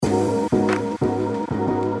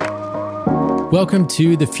Welcome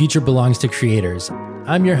to The Future Belongs to Creators.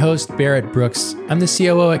 I'm your host, Barrett Brooks. I'm the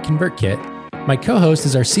COO at ConvertKit. My co-host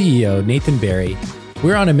is our CEO, Nathan Barry.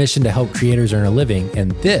 We're on a mission to help creators earn a living,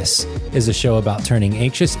 and this is a show about turning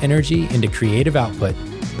anxious energy into creative output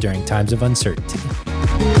during times of uncertainty.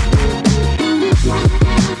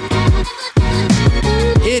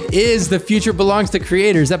 It is The Future Belongs to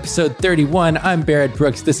Creators, episode 31. I'm Barrett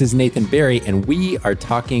Brooks. This is Nathan Barry, and we are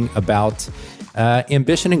talking about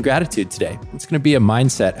ambition and gratitude today. It's going to be a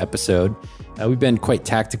mindset episode. We've been quite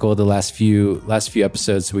tactical the last few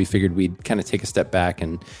episodes, so we figured we'd kind of take a step back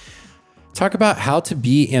and talk about how to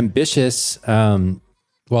be ambitious while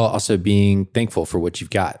also being thankful for what you've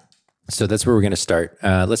got. So that's where we're going to start.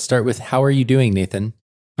 Let's start with, how are you doing, Nathan?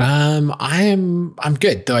 I'm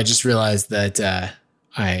good, though I just realized that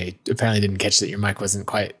I apparently didn't catch that your mic wasn't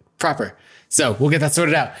quite proper. So we'll get that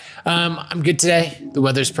sorted out. I'm good today. The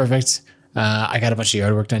weather's perfect. I got a bunch of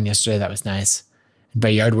yard work done yesterday. That was nice. By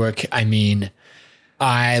yard work, I mean,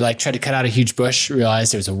 I tried to cut out a huge bush,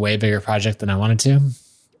 realized it was a way bigger project than I wanted to.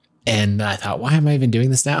 And I thought, why am I even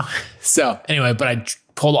doing this now? So anyway, but I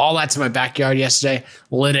pulled all that to my backyard yesterday,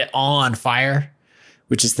 lit it all on fire,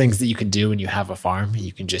 which is things that you can do when you have a farm.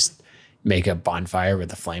 You can just make a bonfire where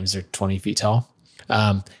the flames are 20 feet tall.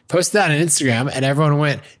 Posted that on Instagram and everyone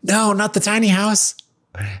went, no, not the tiny house.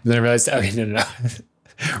 And then I realized, okay, no.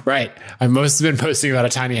 Right. I've mostly been posting about a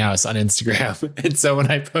tiny house on Instagram. And so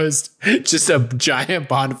when I post just a giant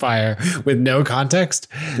bonfire with no context,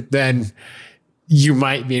 then you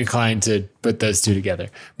might be inclined to put those two together.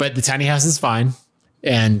 But the tiny house is fine.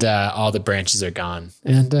 And all the branches are gone.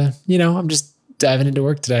 And, I'm just diving into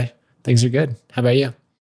work today. Things are good. How about you?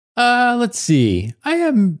 Let's see. I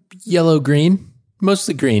am yellow-green,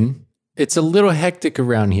 mostly green. It's a little hectic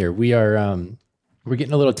around here. We're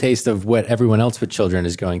getting a little taste of what everyone else with children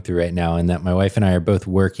is going through right now, and that my wife and I are both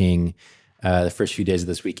working the first few days of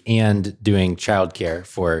this week and doing childcare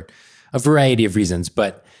for a variety of reasons.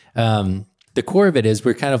 But the core of it is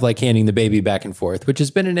we're kind of like handing the baby back and forth, which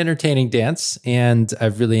has been an entertaining dance, and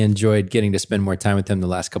I've really enjoyed getting to spend more time with him the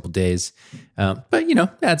last couple of days. But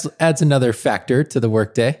adds another factor to the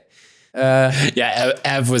workday.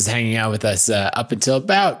 Ev was hanging out with us up until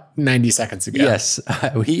about 90 seconds ago. Yes,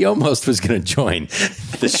 he almost was going to join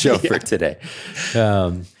the show for today.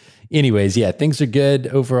 Anyways, things are good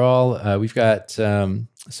overall. We've got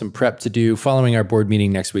some prep to do. Following our board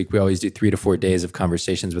meeting next week, we always do 3 to 4 days of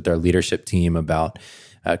conversations with our leadership team about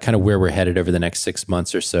kind of where we're headed over the next 6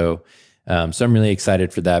 months or so. So I'm really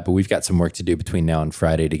excited for that, but we've got some work to do between now and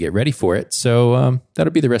Friday to get ready for it. So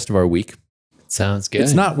that'll be the rest of our week. Sounds good.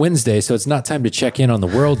 It's not Wednesday, so it's not time to check in on the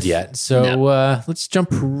world yet. So let's jump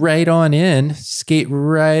right on in, skate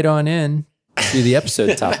right on in to the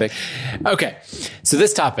episode topic. Okay. So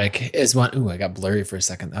this topic is one. Ooh, I got blurry for a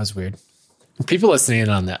second. That was weird. People listening in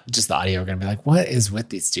on just the audio are going to be like, what is with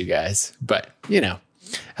these two guys? But,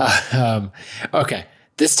 okay.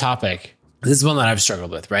 This topic, this is one that I've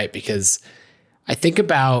struggled with, right? Because I think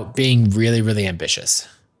about being really, really ambitious.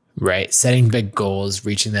 Right. Setting big goals,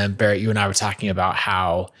 reaching them. Barrett, you and I were talking about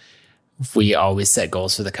how we always set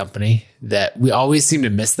goals for the company, that we always seem to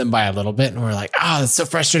miss them by a little bit. And we're like, that's so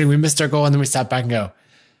frustrating. We missed our goal. And then we step back and go,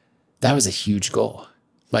 that was a huge goal.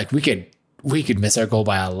 Like we could miss our goal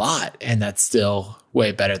by a lot. And that's still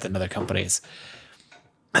way better than other companies.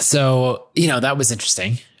 So, that was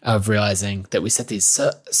interesting of realizing that we set these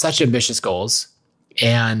such ambitious goals,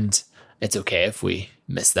 and it's okay if we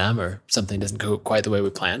miss them or something doesn't go quite the way we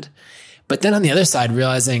planned. But then on the other side,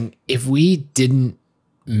 realizing if we didn't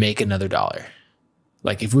make another dollar,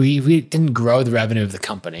 like if we didn't grow the revenue of the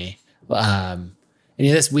company, any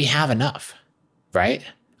of this, we have enough, right?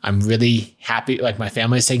 I'm really happy. Like my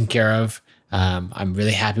family's taken care of. I'm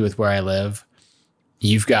really happy with where I live.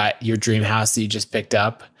 You've got your dream house that you just picked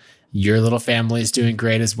up. Your little family is doing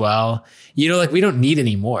great as well. We don't need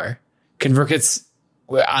any more. ConvertKit's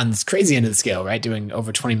on this crazy end of the scale, right? Doing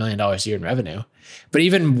over $20 million a year in revenue. But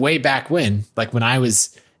even way back when I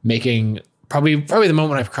was making probably the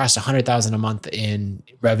moment I've crossed 100,000 a month in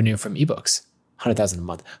revenue from ebooks, 100,000 a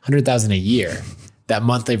month, 100,000 a year, that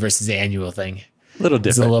monthly versus annual thing. A little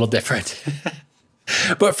different.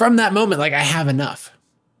 But from that moment, I have enough.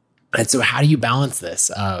 And so how do you balance this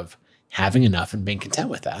of having enough and being content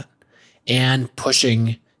with that and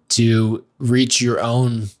pushing to reach your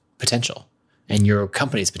own potential and your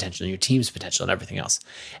company's potential and your team's potential and everything else?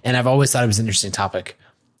 And I've always thought it was an interesting topic.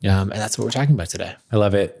 And that's what we're talking about today. I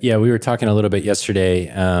love it. Yeah, we were talking a little bit yesterday.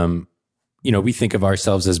 We think of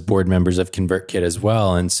ourselves as board members of ConvertKit as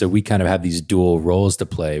well. And so we kind of have these dual roles to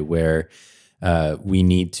play where we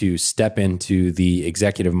need to step into the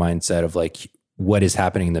executive mindset of what is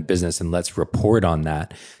happening in the business and let's report on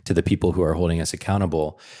that to the people who are holding us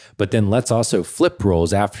accountable. But then let's also flip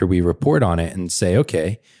roles after we report on it and say,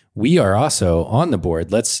 okay, we are also on the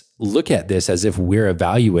board. Let's look at this as if we're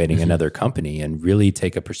evaluating another company and really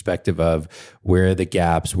take a perspective of where are the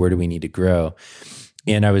gaps, where do we need to grow?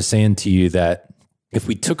 And I was saying to you that if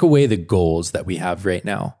we took away the goals that we have right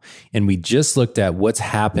now and we just looked at what's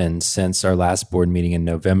happened since our last board meeting in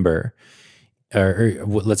November, or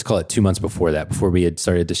let's call it 2 months before that, before we had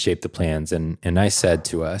started to shape the plans. And I said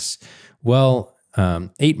to us, well,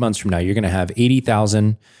 8 months from now, you're going to have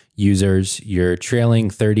 80,000 users. Your trailing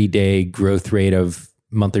 30-day growth rate of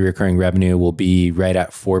monthly recurring revenue will be right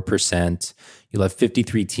at 4%. You'll have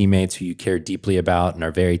 53 teammates who you care deeply about and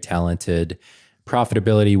are very talented.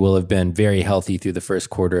 Profitability will have been very healthy through the first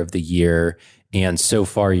quarter of the year. And so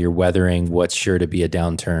far, you're weathering what's sure to be a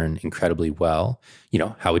downturn incredibly well.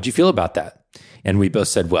 How would you feel about that? And we both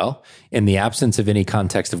said, well, in the absence of any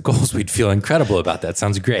context of goals, we'd feel incredible about that.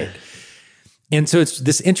 Sounds great. And so it's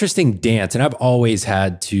this interesting dance. And I've always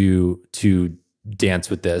had to dance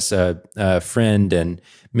with this. A friend and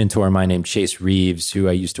mentor of mine named Chase Reeves, who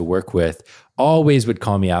I used to work with, always would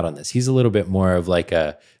call me out on this. He's a little bit more of like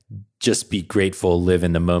a just be grateful, live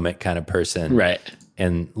in the moment kind of person. Right.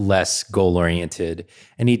 And less goal oriented.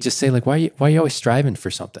 And he'd just say like, why are you always striving for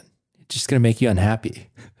something? It's just going to make you unhappy.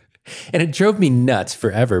 And it drove me nuts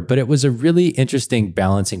forever, but it was a really interesting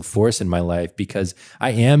balancing force in my life because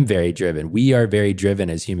I am very driven. We are very driven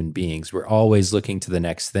as human beings. We're always looking to the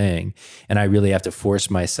next thing. And I really have to force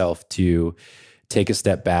myself to take a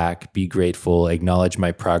step back, be grateful, acknowledge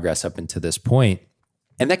my progress up until this point.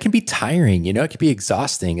 And that can be tiring, it can be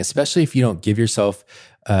exhausting, especially if you don't give yourself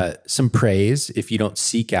some praise, if you don't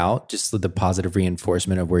seek out just the positive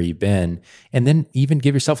reinforcement of where you've been, and then even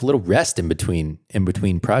give yourself a little rest in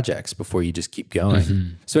between projects before you just keep going. Mm-hmm.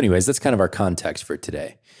 So anyways, that's kind of our context for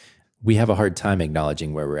today. We have a hard time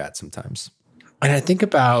acknowledging where we're at sometimes. And I think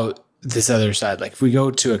about this other side, like if we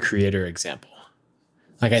go to a creator example,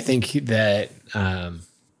 like I think that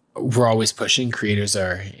we're always pushing. Creators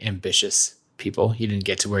are ambitious people. You didn't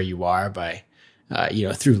get to where you are by,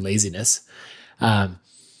 through laziness.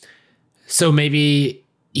 So maybe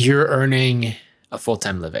you're earning a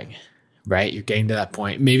full-time living, right? You're getting to that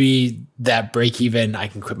point. Maybe that break even, I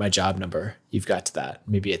can quit my job number. You've got to that.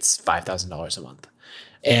 Maybe it's $5,000 a month.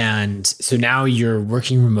 And so now you're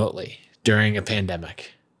working remotely during a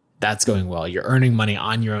pandemic. That's going well. You're earning money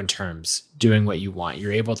on your own terms, doing what you want.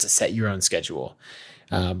 You're able to set your own schedule.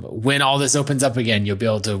 When all this opens up again, you'll be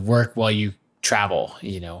able to work while you travel,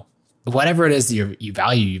 whatever it is that you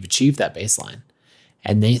value, you've achieved that baseline.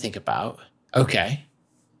 And then you think about, okay,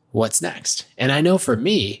 what's next? And I know for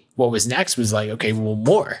me, what was next was like, okay, well,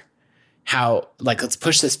 more. Let's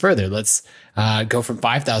push this further. Let's go from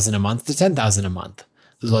 5,000 a month to 10,000 a month.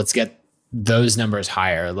 Let's get those numbers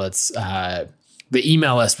higher. The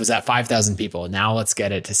email list was at 5,000 people. Now let's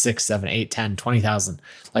get it to 6, 7, 8, 10, 20,000,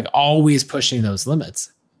 like always pushing those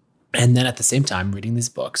limits. And then at the same time, reading these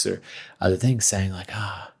books or other things saying like,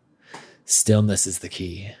 stillness is the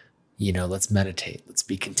key. Let's meditate. Let's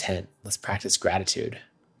be content. Let's practice gratitude.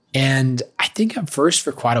 And I think at first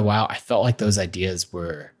for quite a while, I felt like those ideas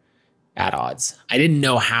were at odds. I didn't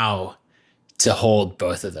know how to hold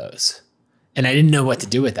both of those. And I didn't know what to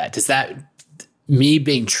do with that. Does that, me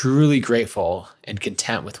being truly grateful and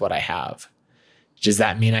content with what I have, does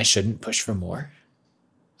that mean I shouldn't push for more?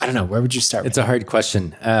 I don't know. Where would you start? It's a hard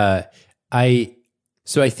question. So I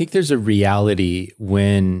think there's a reality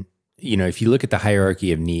when, if you look at the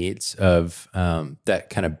hierarchy of needs of that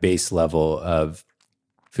kind of base level of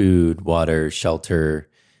food, water, shelter,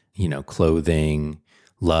 clothing,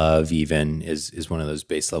 love even is one of those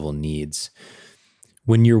base level needs.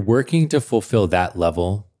 When you're working to fulfill that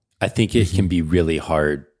level, I think it can be really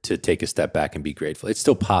hard to take a step back and be grateful. It's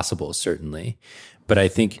still possible, certainly. But I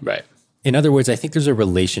think, right. In other words, I think there's a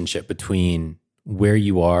relationship between where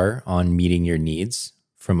you are on meeting your needs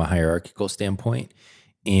from a hierarchical standpoint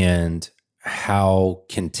and how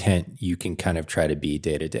content you can kind of try to be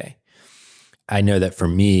day to day. I know that for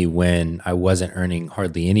me, when I wasn't earning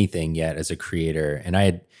hardly anything yet as a creator, and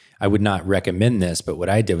I would not recommend this, but what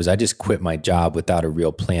I did was I just quit my job without a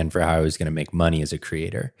real plan for how I was going to make money as a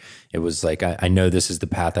creator. It was like, I know this is the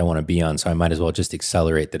path I want to be on, so I might as well just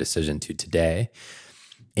accelerate the decision to today.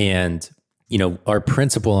 And, our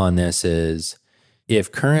principle on this is if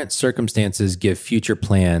current circumstances give future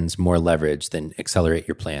plans more leverage, then accelerate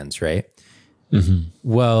your plans, right? Mm-hmm.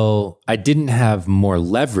 Well, I didn't have more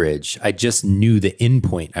leverage. I just knew the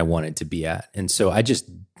endpoint I wanted to be at. And so I just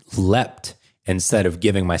leapt instead of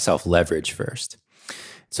giving myself leverage first.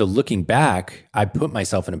 So looking back, I put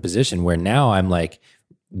myself in a position where now I'm like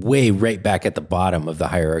way right back at the bottom of the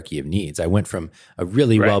hierarchy of needs. I went from a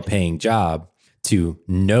really well-paying job to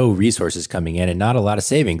no resources coming in and not a lot of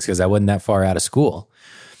savings because I wasn't that far out of school.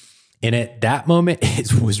 And at that moment,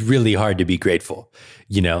 it was really hard to be grateful.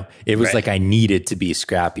 You know, it was like I needed to be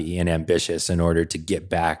scrappy and ambitious in order to get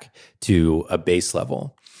back to a base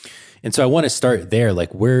level. And so I want to start there.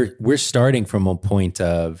 Like we're starting from a point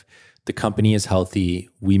of the company is healthy,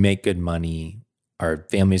 we make good money, our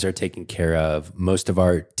families are taken care of. Most of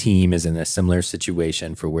our team is in a similar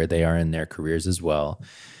situation for where they are in their careers as well.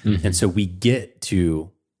 Mm-hmm. And so we get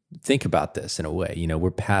to think about this in a way, you know, we're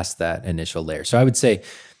past that initial layer. So I would say,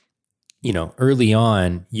 you know, early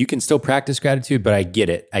on, you can still practice gratitude, but I get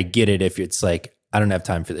it. I get it if it's like, I don't have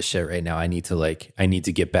time for this shit right now. I need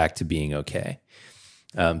to get back to being okay.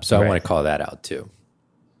 So I want to call that out too.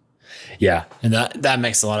 Yeah. And that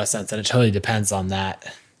makes a lot of sense. And it totally depends on that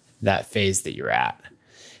phase that you're at.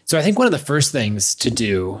 So I think one of the first things to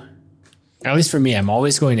do, at least for me, I'm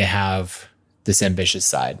always going to have this ambitious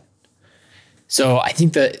side. So I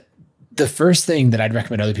think that the first thing that I'd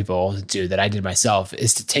recommend other people do that I did myself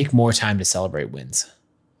is to take more time to celebrate wins.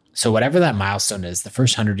 So whatever that milestone is, the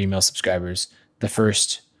first 100 email subscribers, the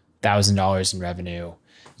first $1,000 in revenue,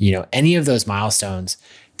 you know, any of those milestones,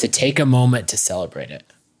 to take a moment to celebrate it.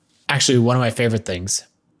 Actually, one of my favorite things,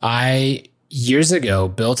 I years ago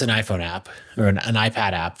built an iPhone app or an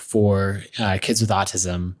iPad app for kids with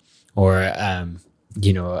autism or,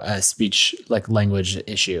 you know, a speech like language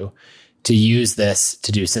issue, to use this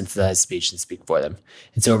to do synthesized speech and speak for them.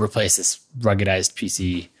 And so it replaced this ruggedized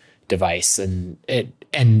PC device and did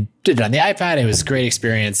it on the iPad. It was a great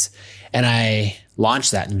experience. And I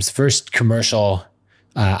launched that. And it was the first commercial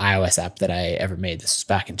iOS app that I ever made. This was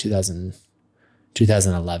back in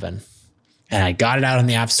 2011. And I got it out on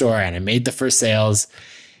the App Store and I made the first sales.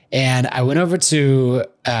 And I went over to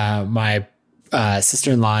my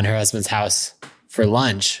sister-in-law and her husband's house for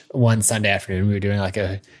lunch one Sunday afternoon. We were doing like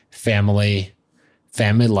a family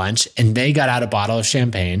lunch, and they got out a bottle of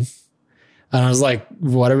champagne. And I was like,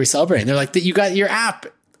 what are we celebrating? They're like, that you got your app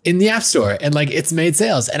in the App Store and like it's made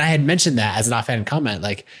sales. And I had mentioned that as an offhand comment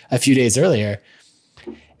like a few days earlier.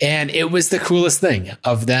 And it was the coolest thing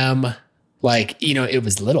of them. Like, you know, it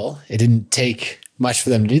was little. It didn't take much for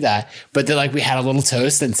them to do that. But they're like, we had a little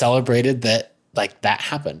toast and celebrated that like that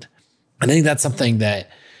happened. And I think that's something that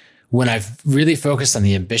when I've really focused on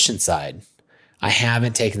the ambition side, I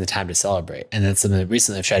haven't taken the time to celebrate. And that's something that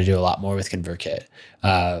recently I've tried to do a lot more with ConvertKit,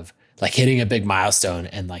 of like hitting a big milestone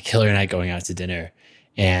and like Hillary and I going out to dinner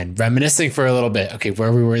and reminiscing for a little bit. Okay,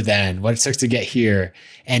 where we were then, what it took to get here,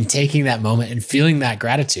 and taking that moment and feeling that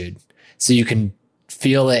gratitude so you can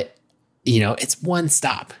feel it. You know, it's one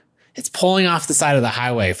stop. It's pulling off the side of the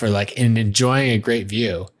highway for like and enjoying a great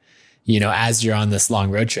view, you know, as you're on this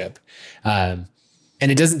long road trip. And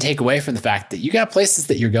it doesn't take away from the fact that you got places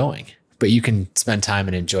that you're going, but you can spend time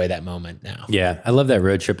and enjoy that moment now. Yeah. I love that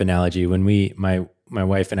road trip analogy. When my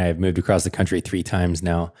wife and I have moved across the country 3 times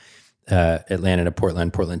now, Atlanta to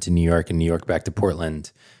Portland, Portland to New York, and New York back to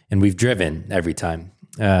Portland. And we've driven every time.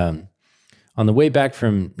 On the way back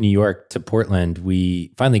from New York to Portland,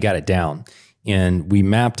 we finally got it down and we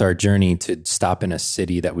mapped our journey to stop in a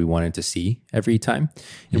city that we wanted to see every time.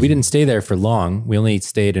 And we didn't stay there for long. We only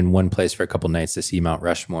stayed in one place for a couple nights to see Mount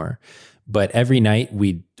Rushmore. But every night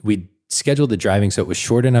we'd scheduled the driving so it was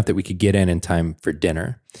short enough that we could get in time for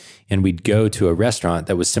dinner. And we'd go to a restaurant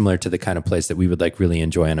that was similar to the kind of place that we would like really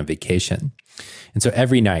enjoy on a vacation. And so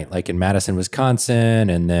every night, like in Madison, Wisconsin,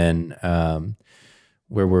 and then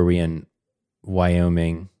where were we in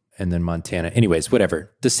Wyoming and then Montana, anyways,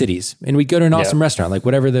 whatever, the cities. And we'd go to an awesome restaurant, like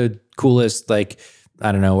whatever the coolest, like,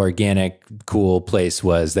 I don't know, organic, cool place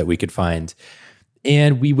was that we could find.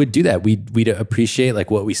 And we would do that. We'd appreciate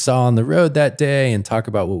like what we saw on the road that day and talk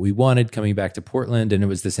about what we wanted coming back to Portland. And it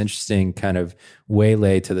was this interesting kind of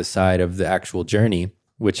waylay to the side of the actual journey,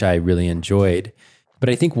 which I really enjoyed. But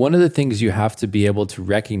I think one of the things you have to be able to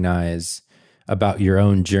recognize about your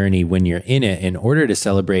own journey when you're in it in order to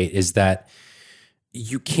celebrate is that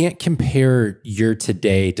you can't compare your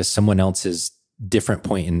today to someone else's different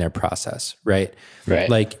point in their process, right? Right.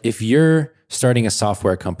 Like if you're starting a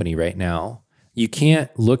software company right now, you can't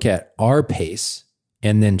look at our pace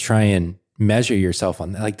and then try and measure yourself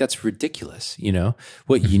on that. Like that's ridiculous. You know,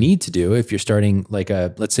 what you need to do if you're starting like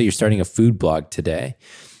let's say you're starting a food blog today,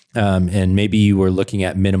 and maybe you were looking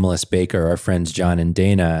at Minimalist Baker, our friends John and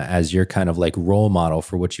Dana, as your kind of like role model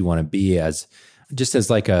for what you want to be as just as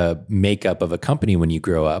like a makeup of a company when you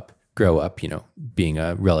grow up, you know, being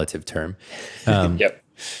a relative term. Yep.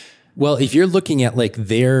 Well, if you're looking at like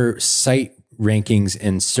their site rankings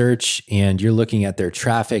in search and you're looking at their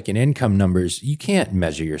traffic and income numbers, you can't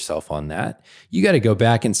measure yourself on that. You got to go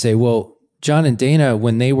back and say, well, John and Dana,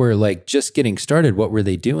 when they were like just getting started, what were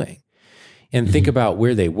they doing? And think about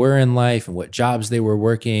where they were in life and what jobs they were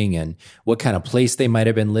working and what kind of place they might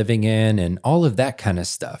have been living in and all of that kind of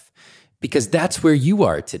stuff, because that's where you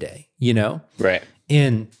are today, you know? Right.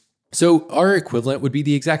 And so our equivalent would be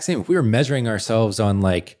the exact same. If we were measuring ourselves on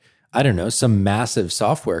like, I don't know, some massive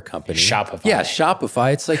software company. Shopify. Yeah,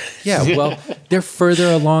 Shopify. It's like, yeah, well, they're further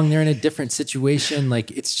along. They're in a different situation.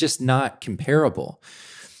 Like, it's just not comparable.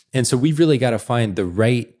 And so we've really got to find the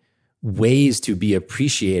right ways to be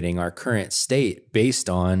appreciating our current state based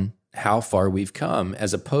on how far we've come,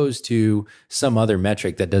 as opposed to some other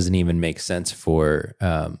metric that doesn't even make sense for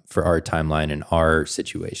our timeline and our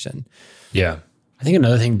situation. Yeah. I think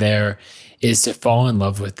another thing there is to fall in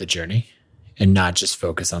love with the journey and not just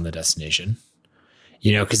focus on the destination,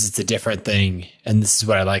 you know, because it's a different thing. And this is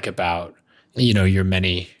what I like about, you know, your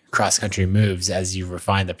many cross-country moves as you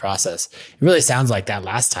refine the process. It really sounds like that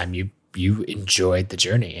last time you enjoyed the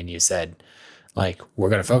journey and you said, like, we're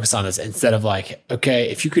going to focus on this, instead of like,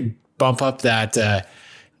 okay, if you could bump up that,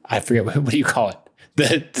 I forget, what do you call it?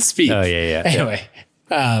 The speed. Oh, yeah. Anyway,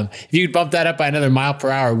 if you could bump that up by another mile per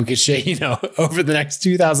hour, we could shave, you know, over the next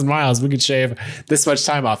 2,000 miles, we could shave this much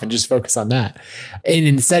time off and just focus on that. And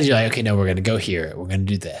instead you're like, okay, no, we're going to go here. We're going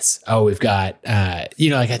to do this. Oh, we've got, you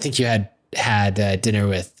know, like I think you had dinner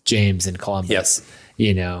with James in Columbus,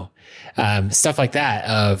 you know, stuff like that,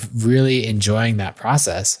 of really enjoying that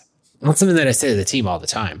process. That's something that I say to the team all the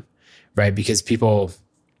time, right? Because people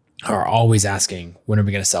are always asking, when are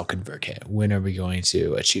we going to sell ConvertKit? When are we going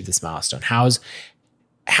to achieve this milestone? How is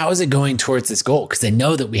it going towards this goal? Because they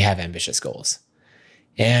know that we have ambitious goals.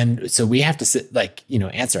 And so we have to sit, like, you know,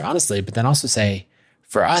 answer honestly, but then also say,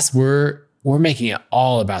 for us, we're making it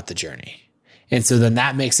all about the journey. And so then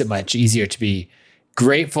that makes it much easier to be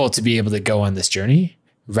grateful to be able to go on this journey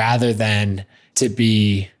rather than to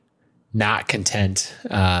be not content,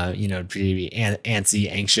 you know, to be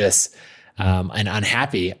antsy, anxious, and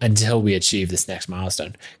unhappy until we achieve this next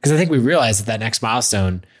milestone. Because I think we realize that next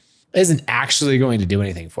milestone isn't actually going to do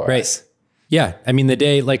anything for us. Yeah. I mean, the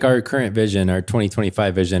day, like our current vision, our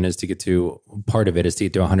 2025 vision is to get to, part of it is to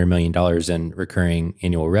get to $100 million in recurring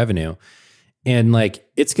annual revenue. And like,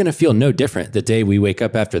 it's going to feel no different the day we wake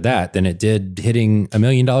up after that than it did hitting $1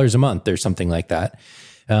 million a month or something like that.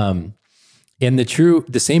 And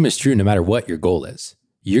the same is true no matter what your goal is.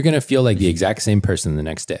 You're going to feel like the exact same person the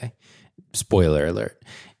next day. Spoiler alert.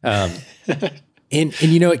 And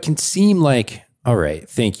you know, it can seem like, all right,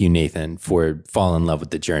 thank you, Nathan, for falling in love with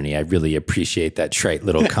the journey. I really appreciate that trite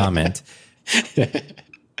little comment.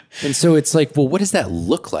 And so it's like, well, what does that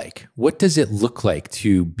look like? What does it look like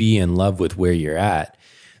to be in love with where you're at?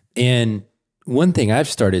 And one thing I've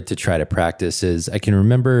started to try to practice is, I can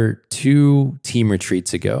remember 2 team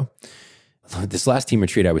retreats ago. This last team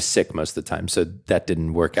retreat, I was sick most of the time, so that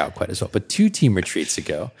didn't work out quite as well. But 2 team retreats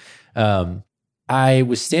ago, I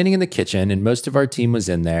was standing in the kitchen and most of our team was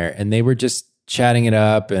in there and they were just chatting it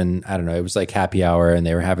up. And I don't know, it was like happy hour and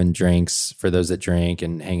they were having drinks for those that drink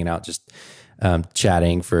and hanging out, just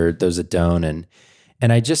chatting for those that don't. And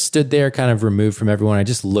I just stood there kind of removed from everyone. I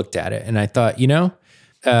just looked at it and I thought, you know,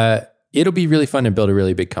 it'll be really fun to build a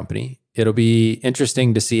really big company. It'll be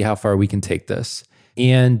interesting to see how far we can take this.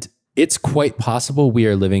 And it's quite possible we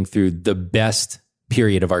are living through the best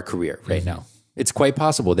period of our career right now. It's quite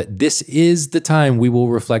possible that this is the time we will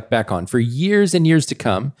reflect back on for years and years to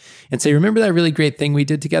come and say, remember that really great thing we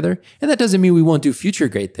did together? And that doesn't mean we won't do future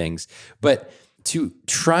great things, but to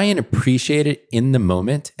try and appreciate it in the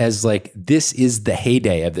moment as like, this is the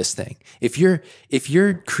heyday of this thing. If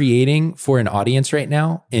you're creating for an audience right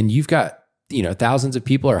now and you've got, you know, thousands of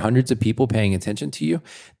people or hundreds of people paying attention to you,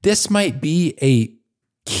 this might be a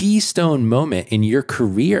keystone moment in your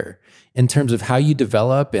career in terms of how you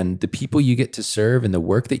develop and the people you get to serve and the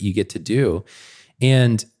work that you get to do.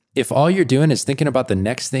 And if all you're doing is thinking about the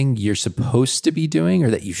next thing you're supposed to be doing or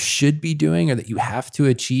that you should be doing or that you have to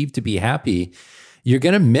achieve to be happy, you're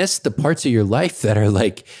going to miss the parts of your life that are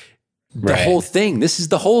like the whole thing. This is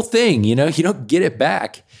the whole thing, you know, you don't get it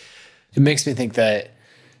back. It makes me think that,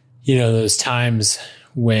 you know, those times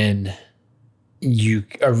when you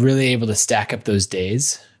are really able to stack up those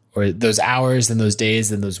days or those hours and those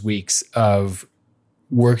days and those weeks of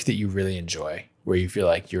work that you really enjoy, where you feel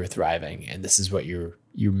like you're thriving and this is what you're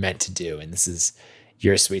meant to do and this is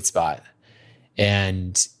your sweet spot.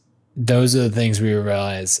 And those are the things we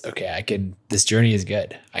realize, okay, this journey is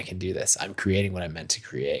good. I can do this. I'm creating what I'm meant to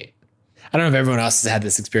create. I don't know if everyone else has had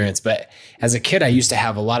this experience, but as a kid, I used to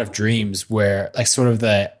have a lot of dreams where like sort of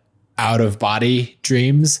out of body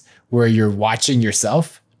dreams where you're watching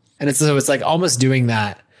yourself. And it's like almost doing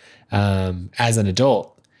that as an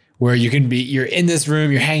adult, where you're in this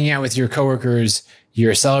room, you're hanging out with your coworkers,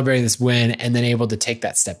 you're celebrating this win, and then able to take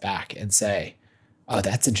that step back and say, oh,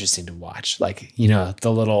 that's interesting to watch. Like,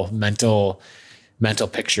 the little mental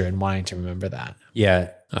picture and wanting to remember that.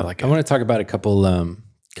 Yeah. I want to talk about a couple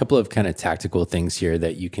of kind of tactical things here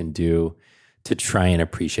that you can do to try and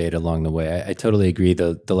appreciate along the way. I totally agree.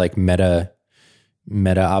 The like meta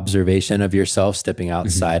observation of yourself, stepping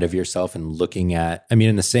outside of yourself and looking at,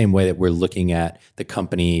 in the same way that we're looking at the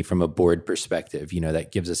company from a board perspective,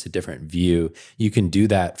 that gives us a different view. You can do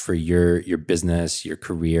that for your business, your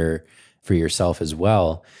career, for yourself as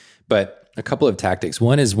well. But a couple of tactics.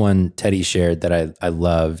 One is one Teddy shared that I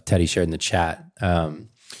love. Teddy shared in the chat,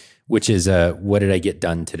 which is a what did I get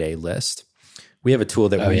done today list. We have a tool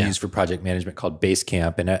that we use for project management called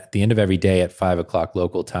Basecamp. And at the end of every day at 5:00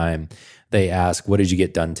 local time, they ask, what did you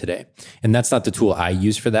get done today? And that's not the tool I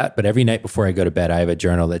use for that. But every night before I go to bed, I have a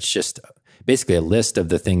journal that's just basically a list of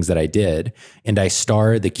the things that I did. And I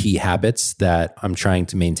star the key habits that I'm trying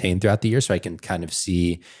to maintain throughout the year so I can kind of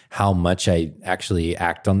see how much I actually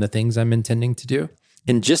act on the things I'm intending to do.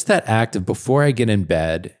 And just that act of before I get in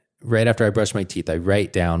bed, right after I brush my teeth, I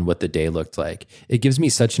write down what the day looked like. It gives me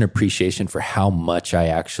such an appreciation for how much I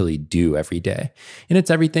actually do every day. And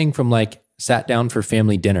it's everything from like sat down for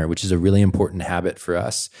family dinner, which is a really important habit for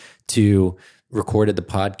us, to recorded the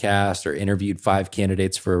podcast or interviewed 5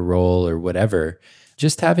 candidates for a role or whatever.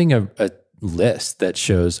 Just having a list that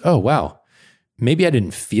shows, oh, wow, maybe I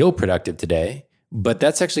didn't feel productive today, but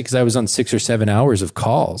that's actually because I was on 6 or 7 hours of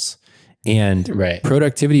calls. And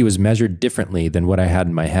productivity was measured differently than what I had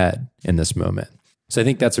in my head in this moment. So I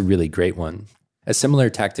think that's a really great one. A similar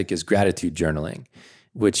tactic is gratitude journaling,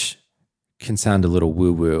 which can sound a little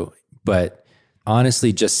woo-woo, but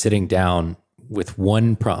honestly, just sitting down with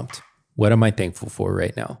one prompt. What am I thankful for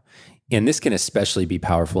right now? And this can especially be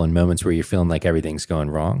powerful in moments where you're feeling like everything's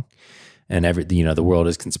going wrong and the world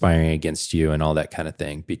is conspiring against you and all that kind of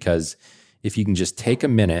thing. Because if you can just take a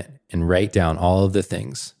minute and write down all of the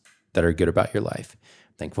things that are good about your life.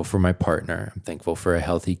 I'm thankful for my partner. I'm thankful for a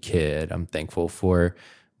healthy kid. I'm thankful for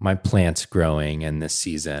my plants growing in this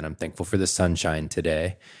season. I'm thankful for the sunshine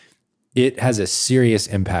today. It has a serious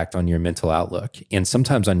impact on your mental outlook and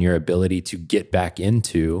sometimes on your ability to get back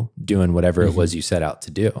into doing whatever it was you set out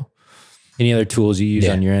to do. Any other tools you use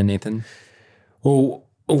on your end, Nathan? Well,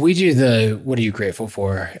 we do what are you grateful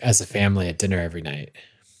for as a family at dinner every night.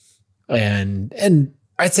 And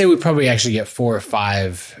I'd say we probably actually get 4 or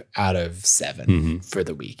 5 out of 7 for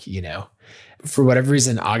the week, For whatever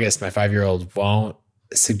reason, August, my 5-year-old won't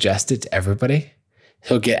suggest it to everybody.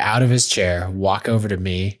 He'll get out of his chair, walk over to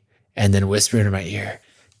me, and then whisper into my ear,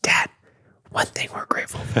 Dad, one thing we're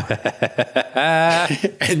grateful for.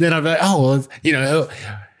 And then I'm like, oh, well,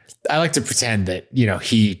 I like to pretend that,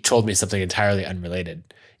 he told me something entirely unrelated.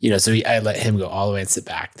 So I let him go all the way and sit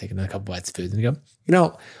back, take another couple bites of food and go,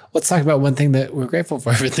 let's talk about one thing that we're grateful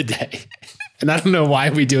for the day. And I don't know why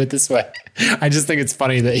we do it this way. I just think it's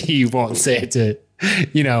funny that he won't say it to,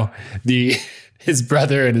 his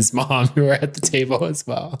brother and his mom who are at the table as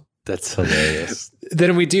well. That's hilarious.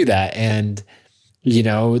 Then we do that. And,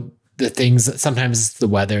 the things, sometimes it's the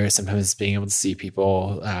weather, sometimes it's being able to see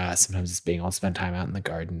people, sometimes it's being able to spend time out in the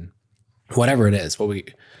garden, whatever it is,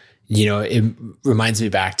 it reminds me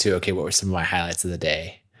back to, okay, what were some of my highlights of the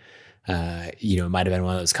day? It might've been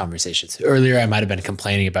one of those conversations earlier. I might've been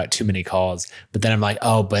complaining about too many calls, but then I'm like,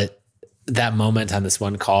 oh, but that moment on this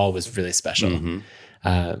one call was really special.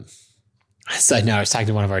 Side note, I was talking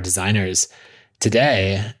to one of our designers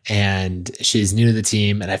today and she's new to the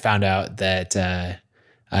team. And I found out that,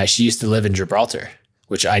 she used to live in Gibraltar,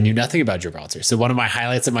 which I knew nothing about Gibraltar. So one of my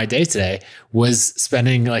highlights of my day today was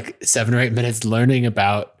spending like 7 or 8 minutes learning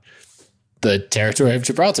about the territory of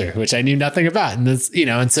Gibraltar, which I knew nothing about. And this,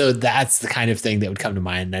 and so that's the kind of thing that would come to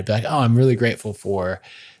mind. And I'd be like, oh, I'm really grateful for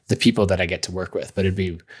the people that I get to work with, but it'd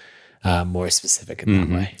be more specific in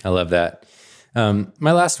that way. I love that.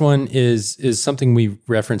 My last one is something we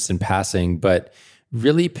referenced in passing, but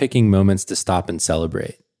really picking moments to stop and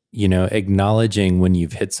celebrate. Acknowledging when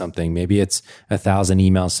you've hit something. Maybe it's 1,000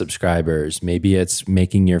 email subscribers. Maybe it's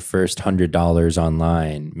making your first $100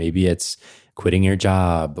 online. Maybe it's quitting your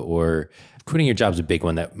job, or quitting your job is a big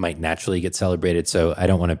one that might naturally get celebrated. So I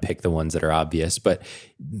don't want to pick the ones that are obvious, but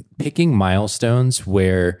picking milestones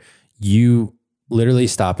where you literally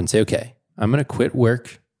stop and say, okay, I'm going to quit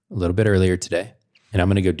work a little bit earlier today, and I'm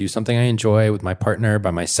going to go do something I enjoy with my partner,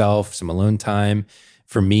 by myself, some alone time.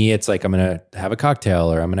 For me, it's like I'm going to have a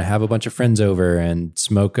cocktail, or I'm going to have a bunch of friends over and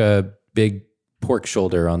smoke a big pork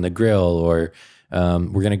shoulder on the grill, or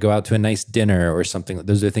we're going to go out to a nice dinner or something.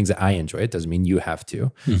 Those are the things that I enjoy. It doesn't mean you have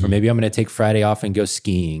to. Or maybe I'm going to take Friday off and go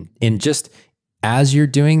skiing. And just as you're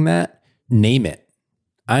doing that, name it.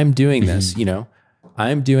 I'm doing this,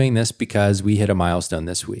 I'm doing this because we hit a milestone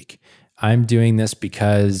this week. I'm doing this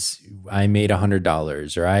because I made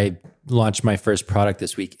 $100, or I launched my first product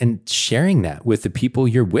this week, and sharing that with the people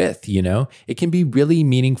you're with, it can be really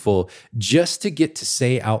meaningful just to get to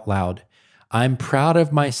say out loud, I'm proud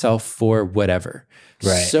of myself for whatever.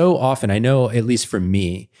 Right. So often, I know, at least for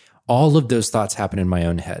me, all of those thoughts happen in my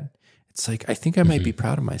own head. It's like, I think I might be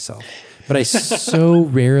proud of myself, but I so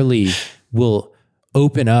rarely will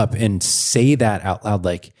open up and say that out loud.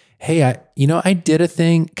 Like, hey, I did a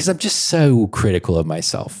thing, because I'm just so critical of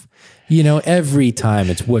myself. Every time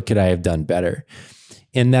it's, what could I have done better?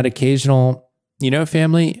 And that occasional,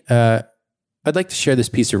 family, I'd like to share this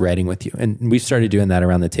piece of writing with you. And we've started doing that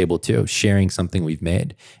around the table too, sharing something we've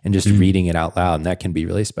made and just reading it out loud. And that can be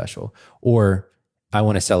really special. Or I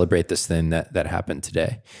want to celebrate this thing that happened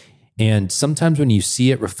today. And sometimes when you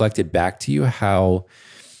see it reflected back to you, how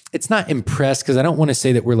it's not impressed, because I don't want to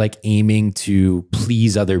say that we're like aiming to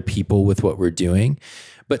please other people with what we're doing,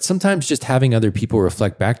 but sometimes just having other people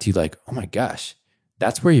reflect back to you like, oh my gosh,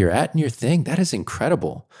 that's where you're at in your thing. That is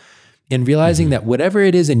incredible. And realizing that whatever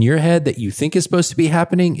it is in your head that you think is supposed to be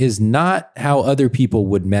happening is not how other people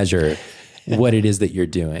would measure what it is that you're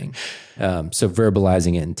doing. So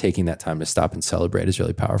verbalizing it and taking that time to stop and celebrate is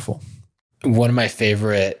really powerful. One of my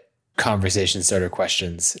favorite conversation starter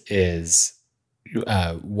questions is,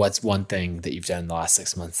 what's one thing that you've done in the last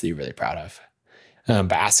 6 months that you're really proud of?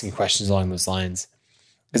 By asking questions along those lines,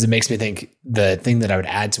 because it makes me think the thing that I would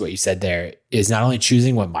add to what you said there is not only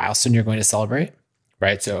choosing what milestone you're going to celebrate,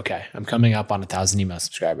 right? So, okay, I'm coming up on 1,000 email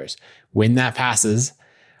subscribers. When that passes,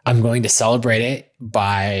 I'm going to celebrate it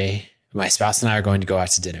by my spouse and I are going to go out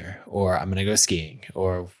to dinner, or I'm going to go skiing,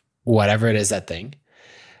 or whatever it is, that thing.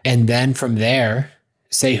 And then from there,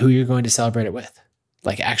 say who you're going to celebrate it with.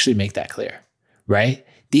 Like, actually make that clear, right?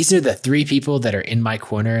 These are the 3 people that are in my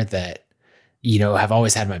corner that, have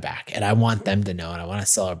always had my back, and I want them to know, and I want to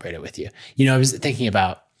celebrate it with you. I was thinking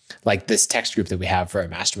about like this text group that we have for our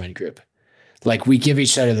mastermind group. Like, we give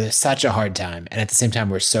each other such a hard time, and at the same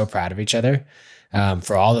time, we're so proud of each other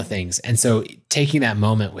for all the things. And so taking that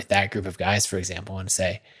moment with that group of guys, for example, and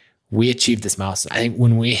say, we achieved this milestone. I think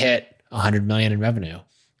when we hit 100 million in revenue,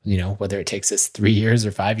 whether it takes us 3 years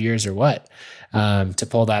or 5 years or what, to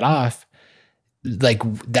pull that off, like,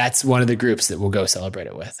 that's one of the groups that we'll go celebrate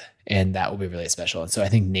it with. And that will be really special. And so I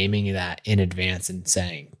think naming that in advance and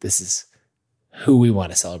saying, this is who we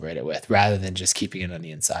want to celebrate it with, rather than just keeping it on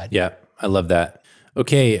the inside. Yeah, I love that.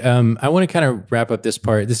 Okay, I want to kind of wrap up this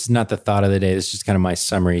part. This is not the thought of the day. This is just kind of my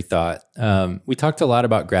summary thought. We talked a lot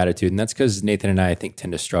about gratitude, and that's because Nathan and I think,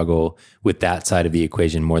 tend to struggle with that side of the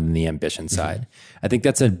equation more than the ambition side. I think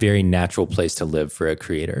that's a very natural place to live for a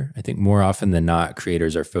creator. I think more often than not,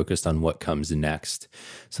 creators are focused on what comes next,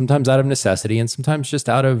 sometimes out of necessity and sometimes just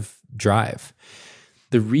out of drive.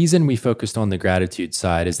 The reason we focused on the gratitude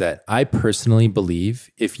side is that I personally believe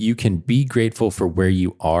if you can be grateful for where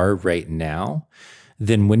you are right now,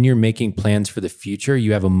 then when you're making plans for the future,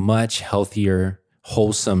 you have a much healthier,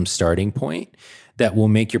 wholesome starting point that will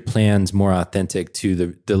make your plans more authentic to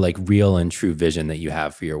the like real and true vision that you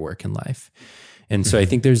have for your work and life. And so I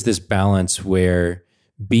think there's this balance where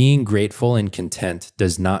being grateful and content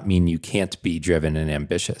does not mean you can't be driven and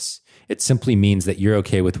ambitious. It simply means that you're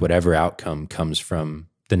okay with whatever outcome comes from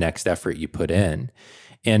the next effort you put in.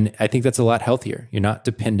 And I think that's a lot healthier. You're not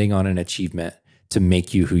depending on an achievement to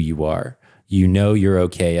make you who you are. You're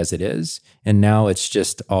okay as it is. And now it's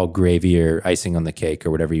just all gravy or icing on the cake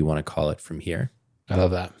or whatever you want to call it from here. I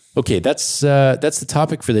love that. Okay, that's the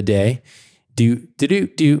topic for the day.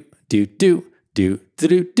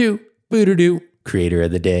 Creator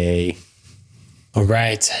of the day. All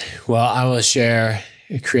right. Well, I will share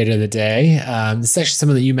creator of the day. This is actually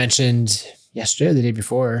someone that you mentioned yesterday or the day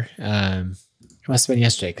before. It must have been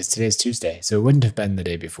yesterday because today's Tuesday. So it wouldn't have been the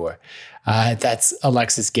day before. That's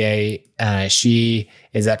Alexis Gay. She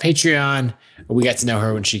is at Patreon. We got to know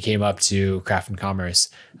her when she came up to Craft and Commerce.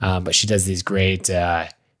 But she does these great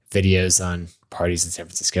videos on parties in San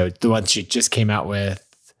Francisco. The one she just came out with,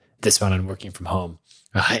 this one on working from home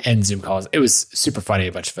and Zoom calls. It was super funny.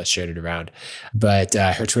 A bunch of us shared it around. But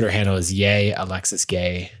her Twitter handle is Yay Alexis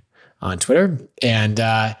Gay on Twitter. And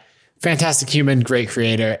fantastic human, great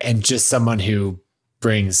creator, and just someone who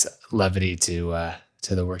brings levity to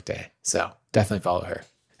the workday. So definitely follow her.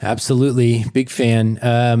 Absolutely. Big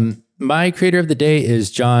fan. My creator of the day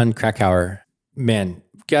is Jon Krakauer. Man,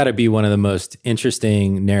 got to be one of the most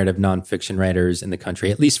interesting narrative nonfiction writers in the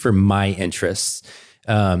country, at least for my interests.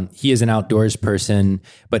 He is an outdoors person,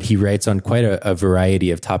 but he writes on quite a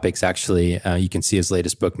variety of topics. Actually, you can see his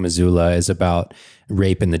latest book, Missoula, is about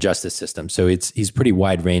rape in the justice system. So he's pretty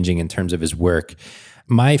wide ranging in terms of his work.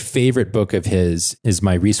 My favorite book of his is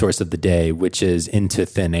my resource of the day, which is Into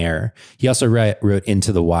Thin Air. He also wrote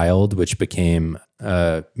Into the Wild, which became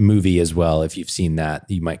a movie as well. If you've seen that,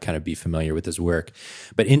 you might kind of be familiar with his work.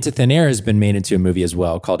 But Into Thin Air has been made into a movie as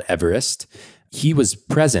well called Everest. He was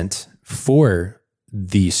present for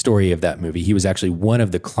the story of that movie. He was actually one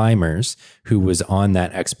of the climbers who was on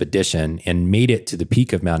that expedition and made it to the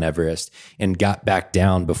peak of Mount Everest and got back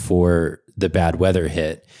down before the bad weather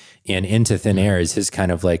hit. And Into Thin Air is his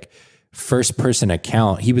kind of like first person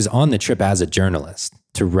account. He was on the trip as a journalist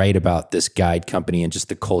to write about this guide company and just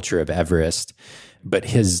the culture of Everest. But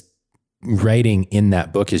his writing in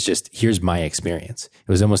that book is just, here's my experience. It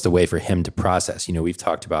was almost a way for him to process. You know, we've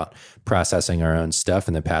talked about processing our own stuff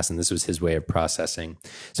in the past, and this was his way of processing.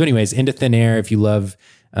 So anyways, Into Thin Air, if you love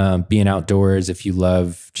being outdoors, if you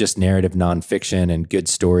love just narrative nonfiction and good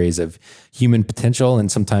stories of human potential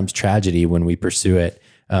and sometimes tragedy when we pursue it,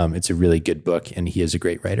 it's a really good book, and he is a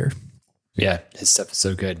great writer. Yeah, his stuff is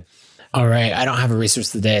so good. All right, I don't have a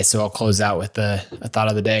resource of the day, so I'll close out with a thought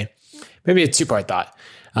of the day. Maybe a two-part thought.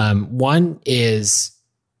 One is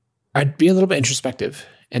I'd be a little bit introspective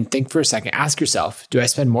and think for a second. Ask yourself, do I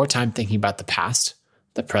spend more time thinking about the past,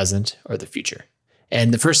 the present, or the future?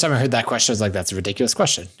 And the first time I heard that question, I was like, that's a ridiculous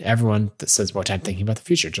question. Everyone that spends more time thinking about the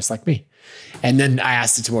future, just like me. And then I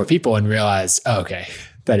asked it to more people and realized, oh, okay,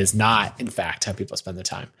 that is not, in fact, how people spend their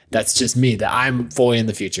time. That's just me, that I'm fully in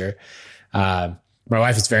the future. My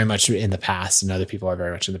wife is very much in the past, and other people are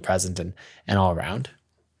very much in the present and all around.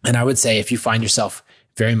 And I would say if you find yourself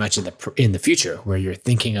very much in the future, where you're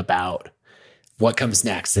thinking about what comes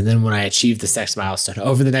next, and then when I achieve this next milestone,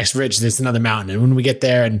 over the next ridge, there's another mountain, and when we get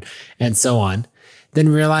there, and so on, then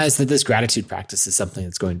realize that this gratitude practice is something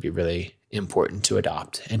that's going to be really important to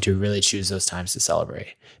adopt and to really choose those times to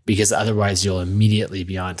celebrate, because otherwise you'll immediately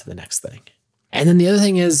be on to the next thing. And then the other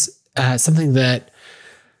thing is something that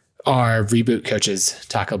our reboot coaches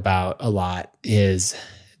talk about a lot is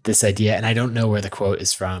this idea, and I don't know where the quote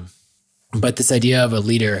is from, but this idea of a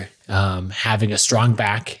leader having a strong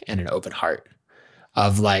back and an open heart,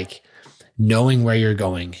 of like knowing where you're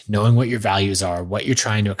going, knowing what your values are, what you're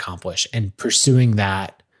trying to accomplish, and pursuing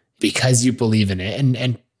that because you believe in it,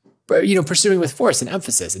 and pursuing with force and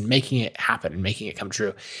emphasis and making it happen and making it come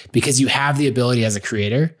true, because you have the ability as a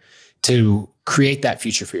creator to create that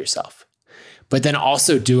future for yourself. But then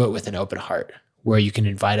also do it with an open heart, where you can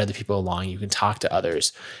invite other people along, you can talk to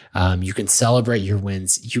others, you can celebrate your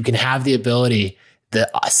wins, you can have the ability, the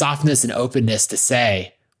softness and openness to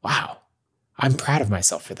say, wow, I'm proud of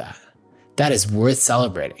myself for that. That is worth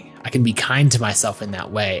celebrating. I can be kind to myself in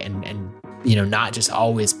that way and not just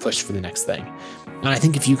always push for the next thing. And I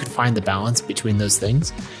think if you can find the balance between those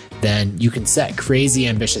things, then you can set crazy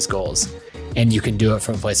ambitious goals, and you can do it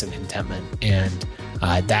from a place of contentment. And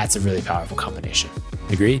that's a really powerful combination.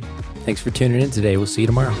 Agreed. Thanks for tuning in today. We'll see you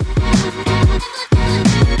tomorrow.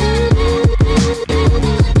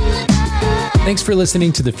 Thanks for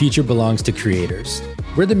listening to The Future Belongs to Creators.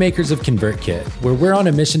 We're the makers of ConvertKit, where we're on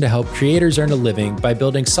a mission to help creators earn a living by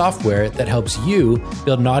building software that helps you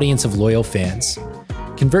build an audience of loyal fans.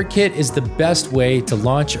 ConvertKit is the best way to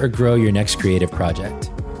launch or grow your next creative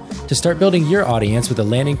project. To start building your audience with a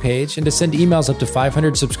landing page and to send emails up to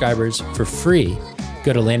 500 subscribers for free,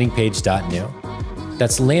 go to landingpage.new.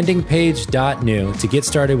 That's landingpage.new to get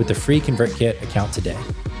started with the free ConvertKit account today.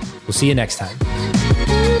 We'll see you next time.